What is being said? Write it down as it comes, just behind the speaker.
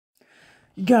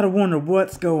You gotta wonder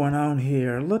what's going on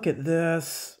here. Look at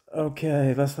this.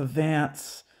 Okay, let's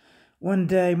advance. One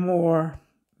day more.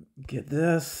 Get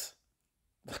this.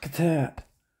 Look at that.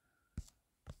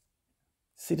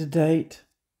 See the date?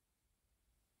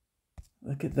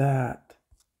 Look at that.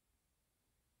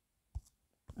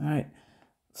 All right,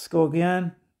 let's go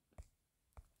again.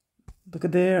 Look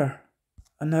at there.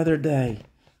 Another day.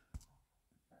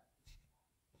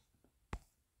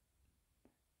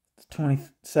 It's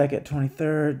 22nd,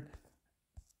 23rd.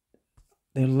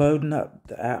 They're loading up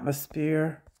the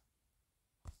atmosphere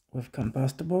with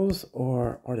combustibles,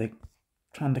 or are they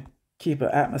trying to keep an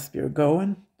atmosphere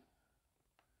going?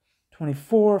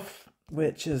 24th,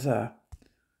 which is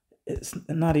it's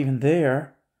not even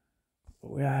there.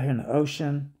 We're out here in the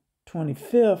ocean.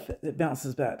 25th, it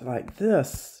bounces back like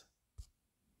this.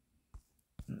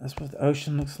 That's what the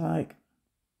ocean looks like.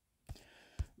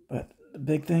 But the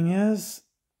big thing is,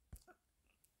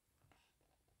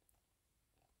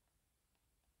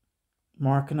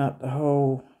 marking up the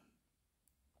whole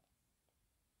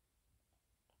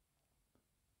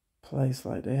place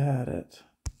like they had it.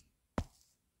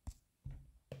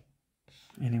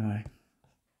 Anyway,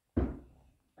 you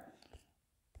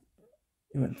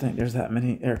wouldn't think there's that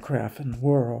many aircraft in the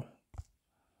world.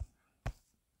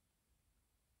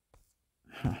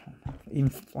 Even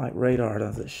flight radar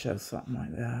doesn't show something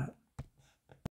like that.